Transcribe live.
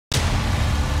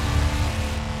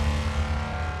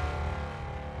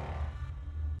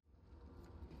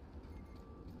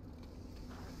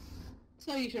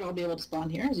So you should all be able to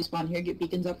spawn here. As you spawn here, get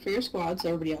beacons up for your squad so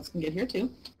everybody else can get here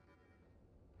too.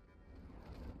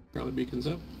 Probably beacons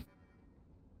up.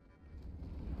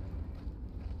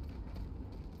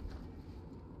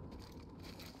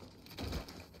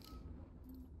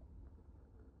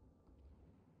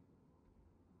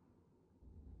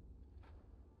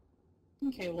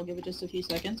 Okay, we'll give it just a few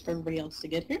seconds for everybody else to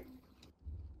get here.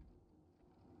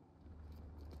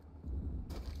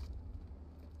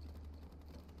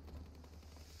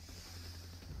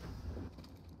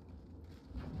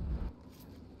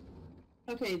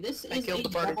 Okay, this is a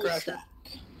double stack.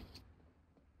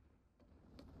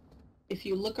 If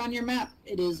you look on your map,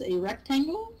 it is a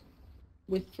rectangle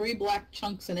with 3 black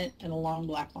chunks in it and a long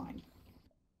black line.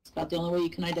 It's about the only way you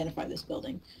can identify this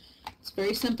building. It's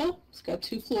very simple. It's got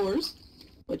 2 floors,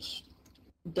 which,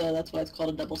 duh, that's why it's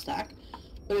called a double stack.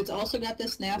 But it's also got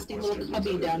this nasty little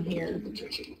cubby down here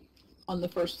on the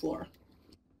first floor.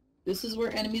 This is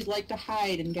where enemies like to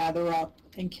hide and gather up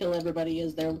and kill everybody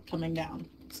as they're coming down.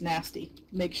 It's nasty.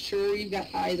 Make sure you've got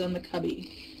eyes on the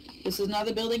cubby. This is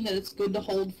another building that it's good to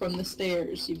hold from the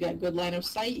stairs. You've got good line of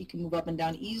sight. You can move up and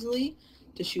down easily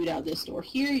to shoot out this door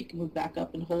here. You can move back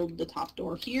up and hold the top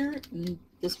door here. And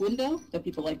this window that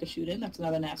people like to shoot in, that's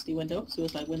another nasty window,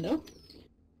 suicide window.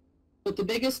 But the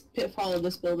biggest pitfall of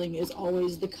this building is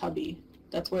always the cubby.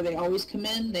 That's where they always come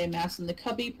in, they amass in the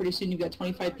cubby. Pretty soon you've got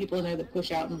 25 people in there that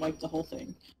push out and wipe the whole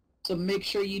thing. So make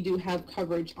sure you do have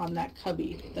coverage on that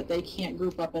cubby, that they can't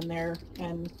group up in there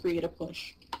and create a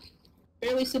push.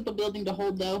 Fairly simple building to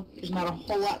hold though. There's not a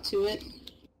whole lot to it.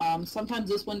 Sometimes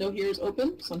this window here is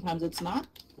open, sometimes it's not.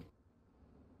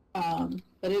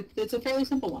 But it's a fairly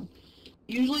simple one.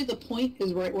 Usually the point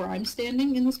is right where I'm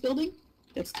standing in this building.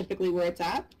 That's typically where it's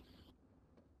at.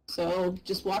 So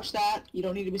just watch that. You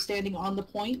don't need to be standing on the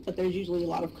point, but there's usually a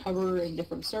lot of cover in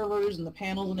different servers and the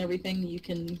panels and everything. You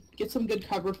can get some good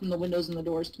cover from the windows and the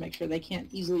doors to make sure they can't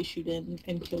easily shoot in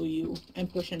and kill you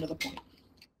and push into the point.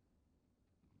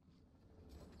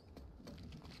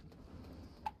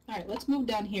 Alright, let's move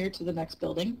down here to the next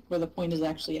building, where the point is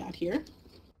actually at here.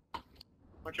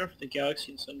 Watch out for the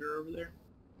Galaxy and Cinder over there.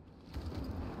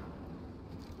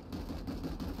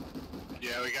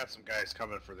 Yeah, we got some guys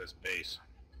coming for this base.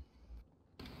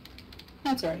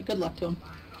 That's alright, good luck to him.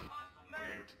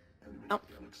 Oh.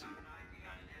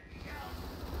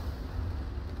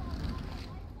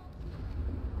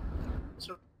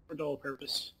 So for dual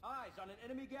purpose. Eyes on an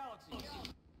enemy galaxy.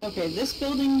 Okay, this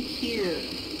building here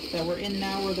that we're in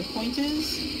now where the point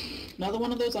is, another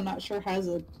one of those I'm not sure has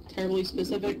a terribly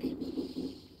specific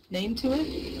name to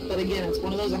it, but again, it's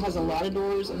one of those that has a lot of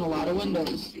doors and a lot of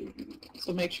windows.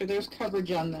 So make sure there's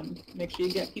coverage on them. Make sure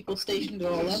you get people stationed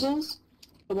at all levels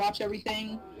to watch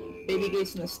everything. Baby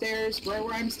gates in the stairs. Right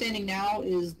where I'm standing now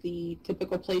is the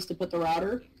typical place to put the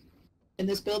router in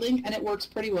this building, and it works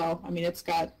pretty well. I mean, it's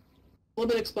got a little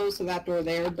bit exposed to that door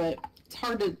there, but it's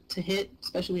hard to hit,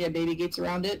 especially when you have baby gates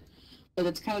around it. But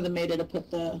it's kind of the meta to put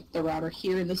the router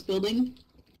here in this building,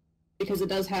 because it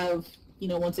does have, you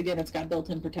know, once again, it's got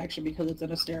built-in protection because it's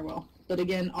in a stairwell. But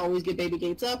again, always get baby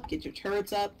gates up, get your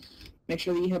turrets up, make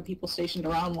sure that you have people stationed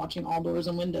around watching all doors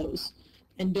and windows.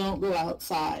 And don't go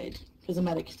outside, because the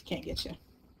medics can't get you.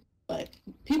 But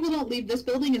people don't leave this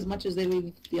building as much as they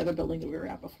leave the other building that we were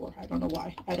at before. I don't know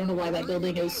why. I don't know why that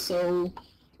building is so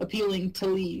appealing to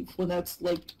leave when that's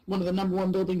like one of the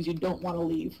 #1 buildings you don't want to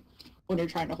leave when you're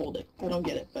trying to hold it. I don't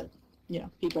get it, but, you know,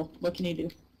 people, what can you do?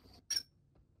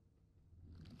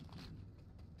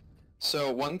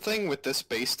 So one thing with this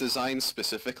base design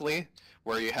specifically,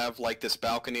 where you have like this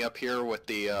balcony up here with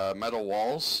the metal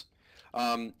walls,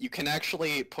 you can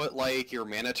actually put like your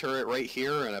mana turret right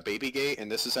here and a baby gate,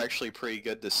 and this is actually pretty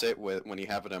good to sit with when you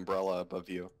have an umbrella above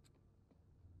you.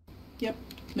 Yep,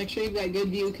 make sure you've got good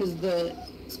view, because the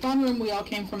spawn room, we all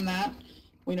came from that.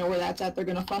 We know where that's at. They're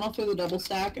going to funnel through the double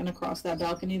stack and across that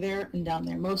balcony there and down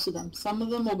there. Most of them. Some of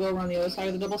them will go around the other side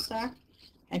of the double stack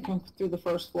and come through the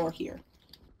first floor here.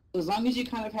 So as long as you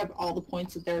kind of have all the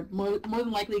points that they're more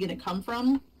than likely going to come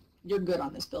from, you're good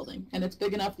on this building. And it's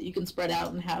big enough that you can spread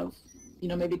out and have, you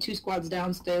know, maybe 2 squads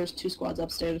downstairs, 2 squads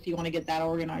upstairs if you want to get that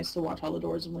organized to watch all the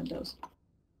doors and windows.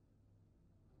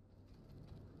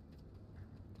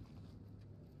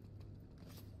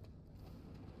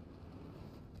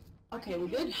 Okay, we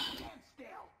good?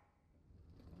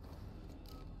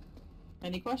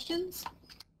 Any questions?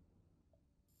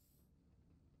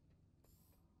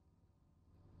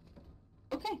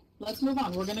 Okay, let's move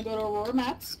on. We're going to go to Aurora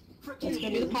Mats. That's going to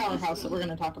be the powerhouse that we're going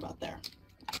to talk about there.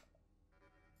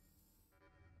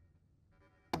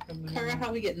 Kara, how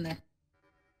are we getting there?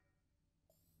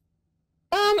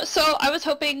 So I was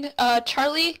hoping,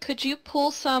 Charlie, could you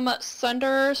pull some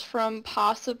Sunders from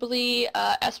possibly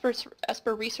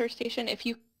Esper Research Station? If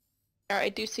you, I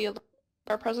do see a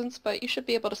our presence, but you should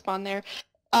be able to spawn there.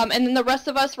 And then the rest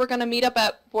of us, we're gonna meet up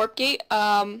at Warp Gate,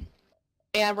 and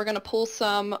we're gonna pull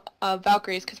some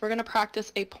Valkyries because we're gonna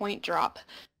practice a point drop.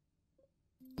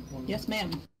 Yes,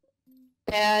 ma'am.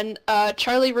 And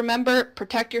Charlie, remember,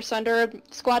 protect your Sunder.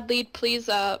 Squad lead, please,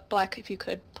 Black, if you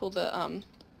could pull the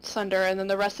Sunder, and then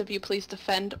the rest of you please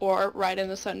defend or ride in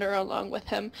the Sunder along with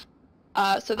him.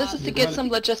 So this is to get some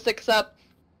logistics up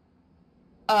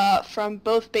from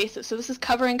both bases. So this is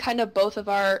covering kind of both of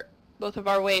our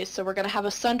ways. So we're going to have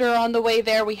a Sunder on the way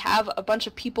there. We have a bunch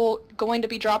of people going to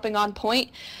be dropping on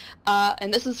point.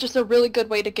 And this is just a really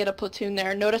good way to get a platoon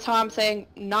there. Notice how I'm saying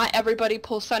not everybody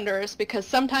pulls Sunders, because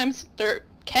sometimes there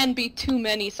can be too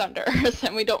many Sunders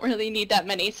and we don't really need that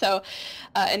many. So,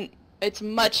 and it's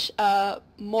much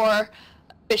more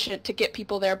efficient to get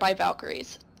people there by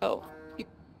Valkyries. So you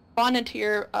spawn into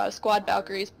your squad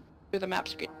Valkyries through the map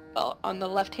screen. Well, on the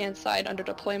left-hand side under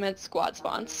deployment, squad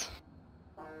spawns.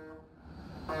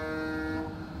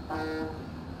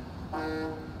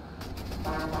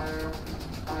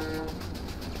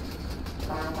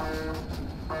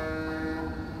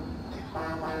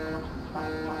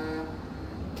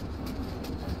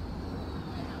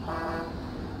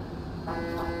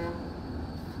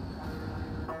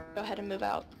 Go ahead and move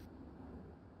out.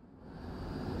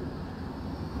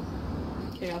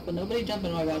 Okay, Alpha, nobody jump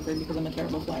in my Valkyrie because I'm a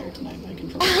terrible flyer tonight. I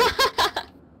control.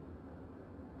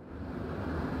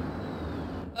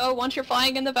 Oh, once you're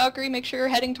flying in the Valkyrie, make sure you're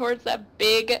heading towards that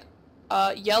big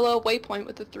yellow waypoint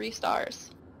with the 3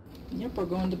 stars. Yep, we're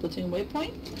going to platoon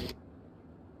waypoint.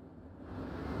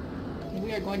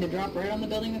 We are going to drop right on the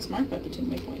building that's marked by platoon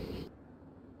waypoint.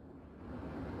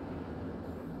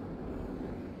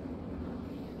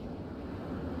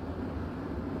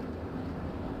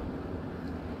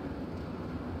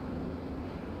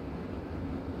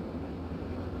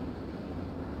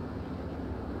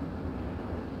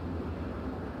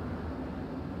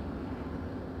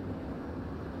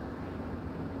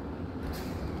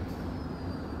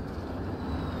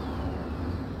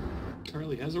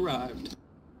 Charlie has arrived.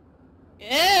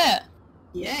 Yeah!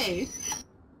 Yay!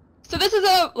 So this is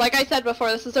like I said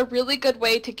before, this is a really good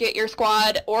way to get your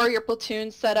squad or your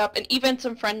platoon set up, and even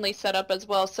some friendly setup as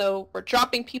well. So we're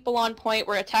dropping people on point,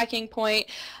 we're attacking point,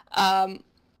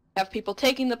 have people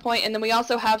taking the point, and then we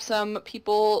also have some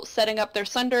people setting up their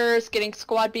Sunders, getting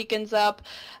squad beacons up,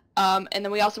 and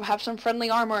then we also have some friendly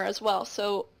armor as well.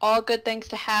 So all good things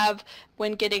to have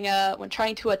when when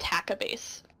trying to attack a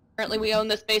base. Currently we own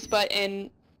this base, but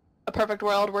in a perfect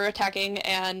world we're attacking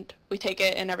and we take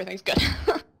it and everything's good.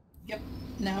 Yep.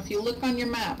 Now if you look on your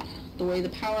map, the way the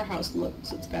powerhouse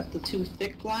looks, it's got the 2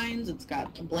 thick lines, it's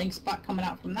got a blank spot coming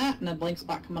out from that, and a blank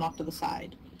spot coming off to the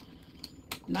side.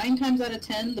 9 times out of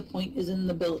 10, the point is in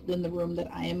the room that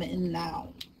I am in now,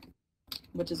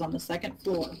 which is on the 2nd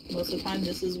floor. Most of the time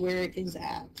this is where it is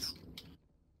at.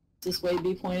 This way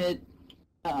be pointed,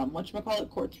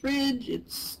 whatchamacallit, Quartz Ridge.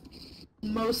 It's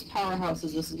most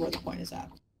powerhouses, this is where the point is at.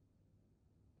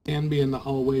 Can be in the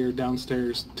hallway or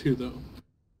downstairs too, though.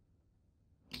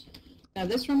 Now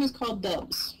this room is called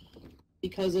Dubs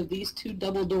because of these 2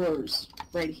 double doors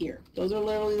right here. Those are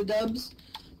literally the Dubs,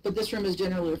 but this room is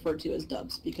generally referred to as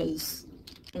Dubs because,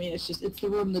 I mean, it's the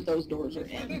room that those doors are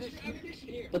in.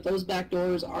 But those back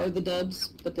doors are the Dubs,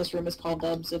 but this room is called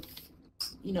Dubs. If,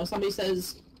 you know, somebody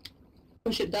says,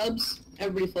 push it Dubs,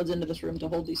 everybody floods into this room to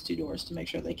hold these 2 doors to make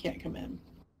sure they can't come in.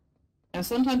 Now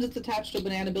sometimes it's attached to a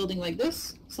banana building like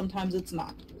this, sometimes it's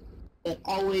not. But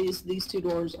always these 2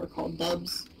 doors are called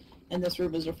Dubs, and this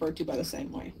room is referred to by the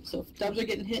same way. So if Dubs are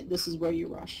getting hit, this is where you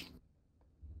rush.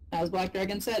 As Black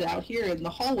Dragon said, out here in the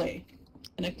hallway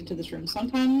connected to this room,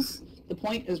 sometimes the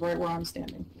point is right where I'm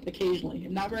standing, occasionally.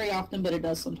 And not very often, but it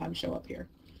does sometimes show up here.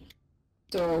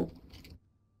 So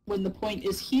when the point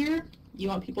is here, you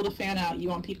want people to fan out. You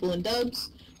want people in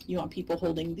Dubs. You want people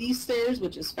holding these stairs,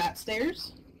 which is fat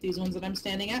stairs. These ones that I'm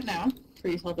standing at now,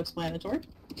 pretty self-explanatory.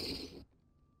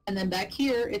 And then back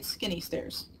here, it's skinny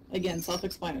stairs. Again,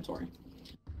 self-explanatory.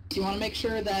 So you want to make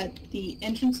sure that the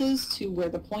entrances to where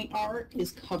the point are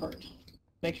is covered.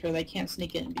 Make sure they can't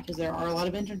sneak in, because there are a lot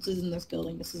of entrances in this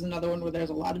building. This is another one where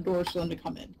there's a lot of doors for them to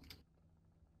come in.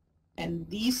 And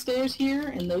these stairs here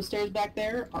and those stairs back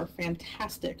there are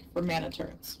fantastic for mana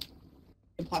turrets.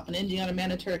 You can plop an engine on a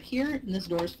mana turret here, and this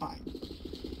door is fine.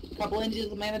 A couple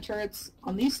engines of mana turrets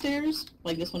on these stairs,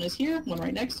 like this one is here, one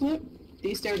right next to it.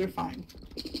 These stairs are fine.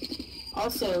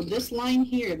 Also, this line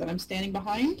here that I'm standing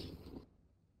behind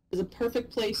is a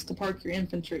perfect place to park your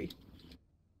infantry.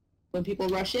 When people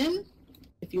rush in,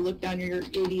 if you look down your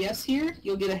ADS here,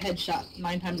 you'll get a headshot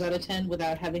 9 times out of 10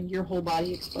 without having your whole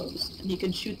body exposed. And you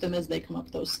can shoot them as they come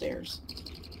up those stairs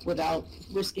without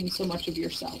risking so much of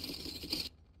yourself.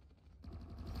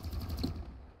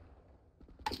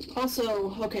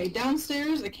 Also, okay,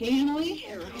 downstairs, occasionally,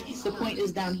 the point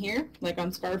is down here, like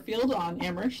on Scarfield on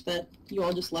Amherst that you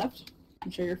all just left.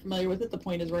 I'm sure you're familiar with it. The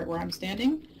point is right where I'm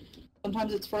standing.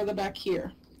 Sometimes it's further back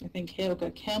here. I think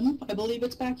Heoka Kem, I believe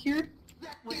it's back here.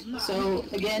 So,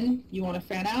 again, you want to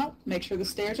fan out, make sure the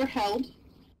stairs are held,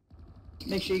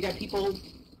 make sure you got people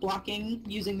blocking,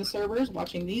 using the servers,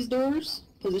 watching these doors,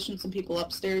 position some people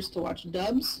upstairs to watch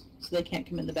dubs so they can't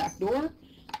come in the back door,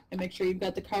 and make sure you've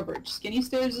got the coverage. Skinny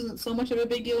stairs isn't so much of a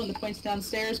big deal in the points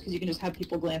downstairs because you can just have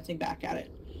people glancing back at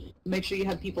it. Make sure you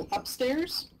have people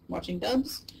upstairs watching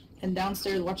dubs and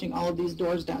downstairs watching all of these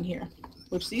doors down here,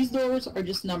 which these doors are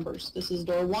just numbers. This is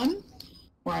door 1,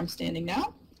 where I'm standing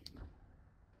now.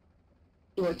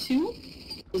 Door 2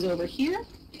 is over here,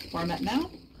 where I'm at now,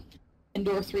 and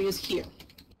door 3 is here.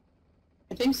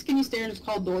 I think Skinny Stairs is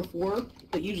called door 4,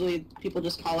 but usually people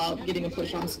just call out getting a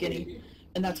push on Skinny,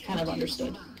 and that's kind of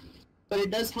understood. But it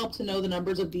does help to know the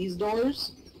numbers of these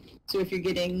doors, so if you're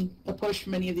getting a push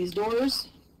from any of these doors,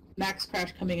 max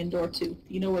crash coming in door 2,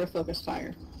 you know where to focus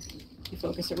fire. You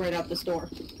focus it right out this door.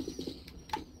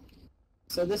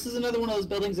 So this is another one of those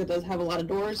buildings that does have a lot of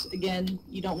doors. Again,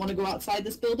 you don't want to go outside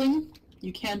this building.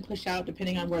 You can push out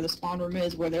depending on where the spawn room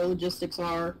is, where their logistics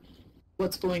are,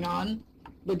 what's going on.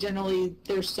 But generally,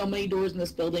 there's so many doors in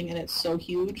this building and it's so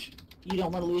huge, you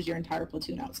don't want to lose your entire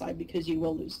platoon outside because you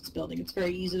will lose this building. It's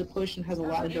very easy to push and has a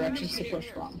lot of directions to push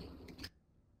from.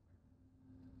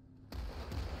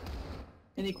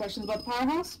 Any questions about the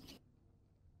powerhouse?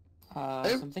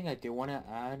 Something I do want to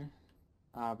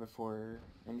add before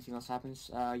anything else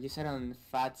happens. You said on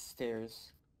Fat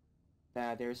Stairs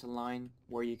that there's a line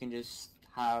where you can just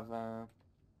have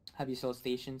yourself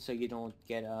stationed so you don't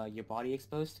get your body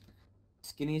exposed.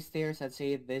 Skinny Stairs, I'd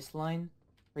say this line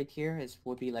right here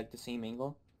would be like the same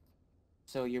angle,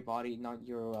 so your body, not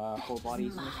your whole body,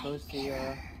 isn't exposed to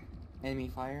your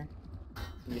enemy fire,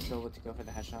 and you're still able to go for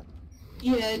the headshot.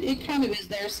 Yeah, it kind of is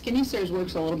there. Skinny Stairs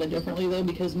works a little bit differently though,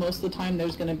 because most of the time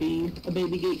there's going to be a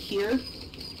baby gate here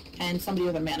and somebody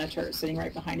with a mana turret sitting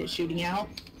right behind it shooting out.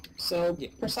 So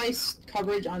precise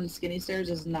coverage on Skinny Stairs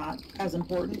is not as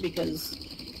important because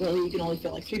really you can only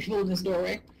fit like 3 people in this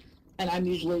doorway. And I'm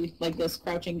usually like this,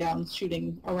 crouching down,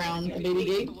 shooting around a baby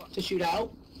gate to shoot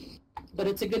out. But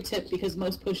it's a good tip because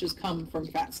most pushes come from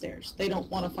Fat Stairs. They don't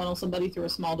want to funnel somebody through a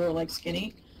small door like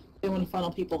Skinny. They want to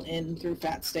funnel people in through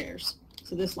Fat Stairs.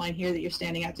 So this line here that you're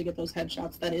standing at to get those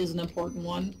headshots, that is an important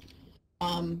one.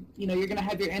 You know, you're going to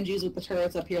have your NGs with the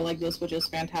turrets up here like this, which is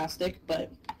fantastic,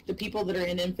 but the people that are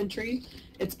in infantry,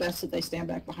 it's best that they stand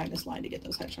back behind this line to get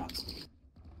those headshots.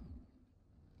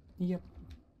 Yep.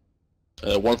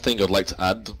 One thing I'd like to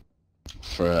add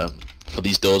for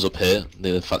these doors up here,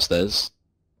 near the Fat Stairs,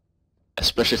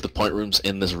 especially if the point room's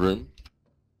in this room,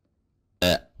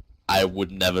 I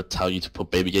would never tell you to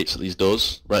put baby gates at these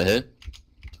doors right here.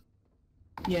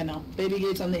 Yeah, no. Baby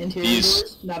gates on the interior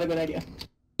doors, not a good idea.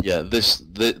 Yeah,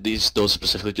 these doors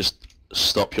specifically just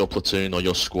stop your platoon or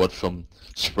your squad from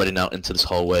spreading out into this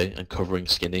hallway and covering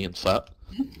Skinny and Fat.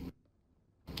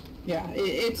 Yeah,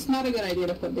 it's not a good idea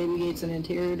to put baby gates in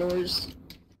interior doors,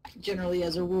 generally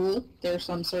as a rule. There are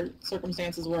some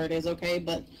circumstances where it is okay,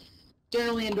 but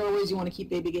generally in doorways you want to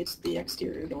keep baby gates at the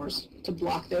exterior doors to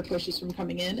block their pushes from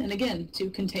coming in, and again,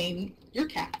 to contain your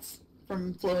cats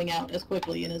from flowing out as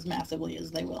quickly and as massively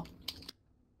as they will.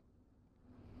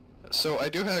 So I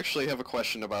do actually have a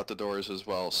question about the doors as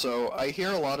well. So I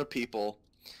hear a lot of people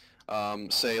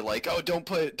say like, oh, don't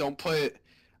put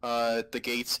the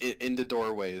gates in the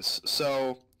doorways.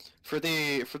 So for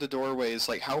the doorways,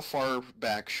 like how far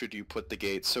back should you put the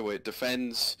gates so it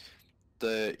defends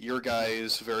your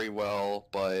guys very well,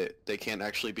 but they can't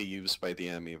actually be used by the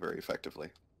enemy very effectively?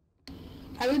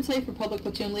 I would say for public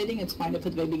platoon leading, it's fine to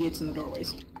put the baby gates in the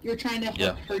doorways. You're trying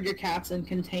to herd your cats and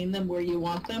contain them where you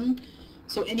want them.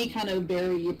 So any kind of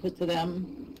barrier you put to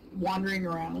them wandering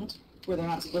around where they're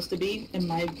not supposed to be, in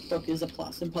my book, is a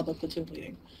plus in public platoon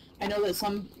leading. I know that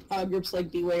some groups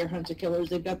like B-Way or Hunter Killers,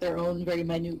 they've got their own very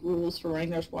minute rules for running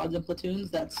their squads and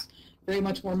platoons. That's very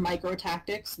much more micro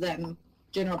tactics than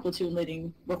general platoon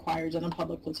leading requires in a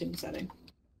public platoon setting.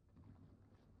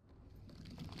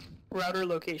 Router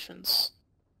locations.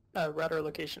 I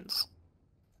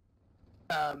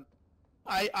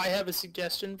have a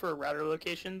suggestion for a router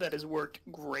location that has worked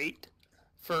great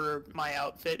for my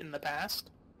outfit in the past,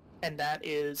 and that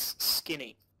is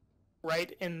Skinny.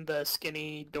 Right in the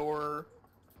Skinny door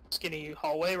skinny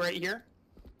hallway right here.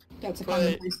 That's a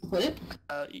common place to put it.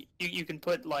 You can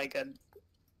put like a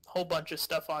whole bunch of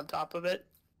stuff on top of it,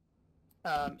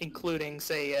 including,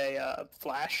 say, a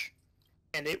flash,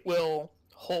 and it will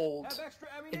hold,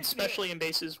 especially in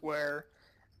bases where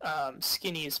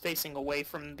Skinny is facing away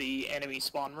from the enemy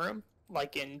spawn room,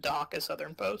 like in Dahaka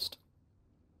Southern Post.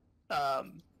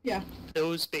 Yeah.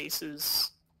 Those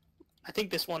bases, I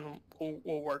think this one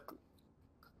will work.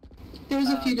 There's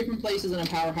a few different places in a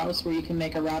powerhouse where you can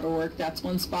make a router work. That's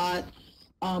one spot.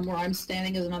 Where I'm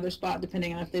standing is another spot,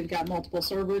 depending on if they've got multiple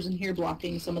servers in here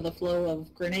blocking some of the flow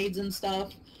of grenades and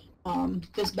stuff.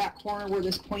 This back corner where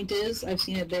this point is, I've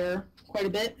seen it there quite a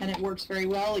bit, and it works very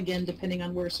well. Again, depending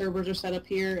on where servers are set up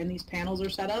here and these panels are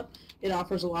set up, it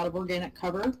offers a lot of organic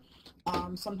cover.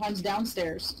 Sometimes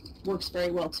downstairs works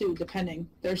very well too, depending.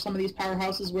 There's some of these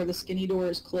powerhouses where the skinny door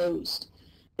is closed.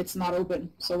 It's not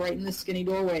open. So right in this skinny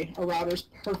doorway, a router's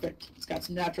perfect. It's got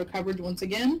some natural coverage once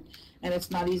again, and it's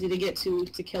not easy to get to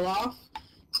kill off.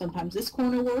 Sometimes this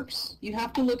corner works. You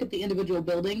have to look at the individual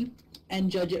building and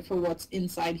judge it for what's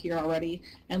inside here already,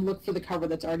 and look for the cover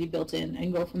that's already built in,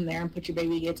 and go from there and put your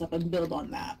baby gates up and build on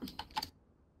that.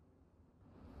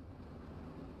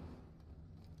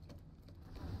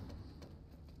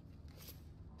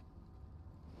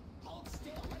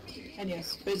 And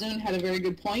yes, Bazoon had a very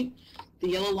good point. The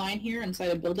yellow line here inside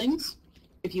of buildings,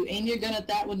 if you aim your gun at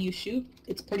that when you shoot,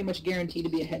 it's pretty much guaranteed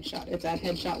to be a headshot. It's at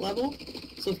headshot level,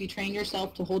 so if you train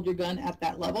yourself to hold your gun at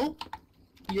that level,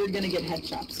 you're going to get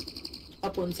headshots.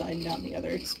 Up one side and down the other.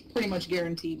 It's pretty much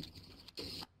guaranteed.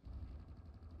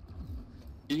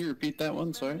 Can you repeat that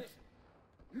one, sorry?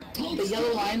 The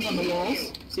yellow lines on the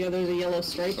walls, see how there's a yellow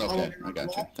stripe all Okay, over I the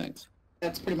got you, wall? thanks.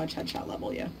 That's pretty much headshot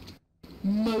level, yeah.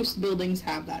 Most buildings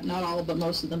have that. Not all, but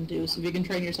most of them do. So if you can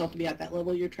train yourself to be at that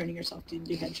level, you're training yourself to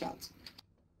do headshots.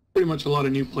 Pretty much a lot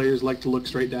of new players like to look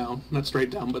straight down. Not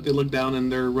straight down, but they look down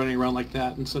and they're running around like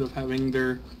that instead of having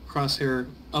their crosshair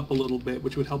up a little bit,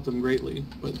 which would help them greatly.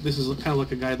 But this is kind of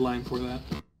like a guideline for that.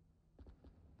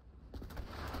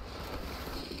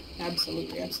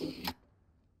 Absolutely, absolutely.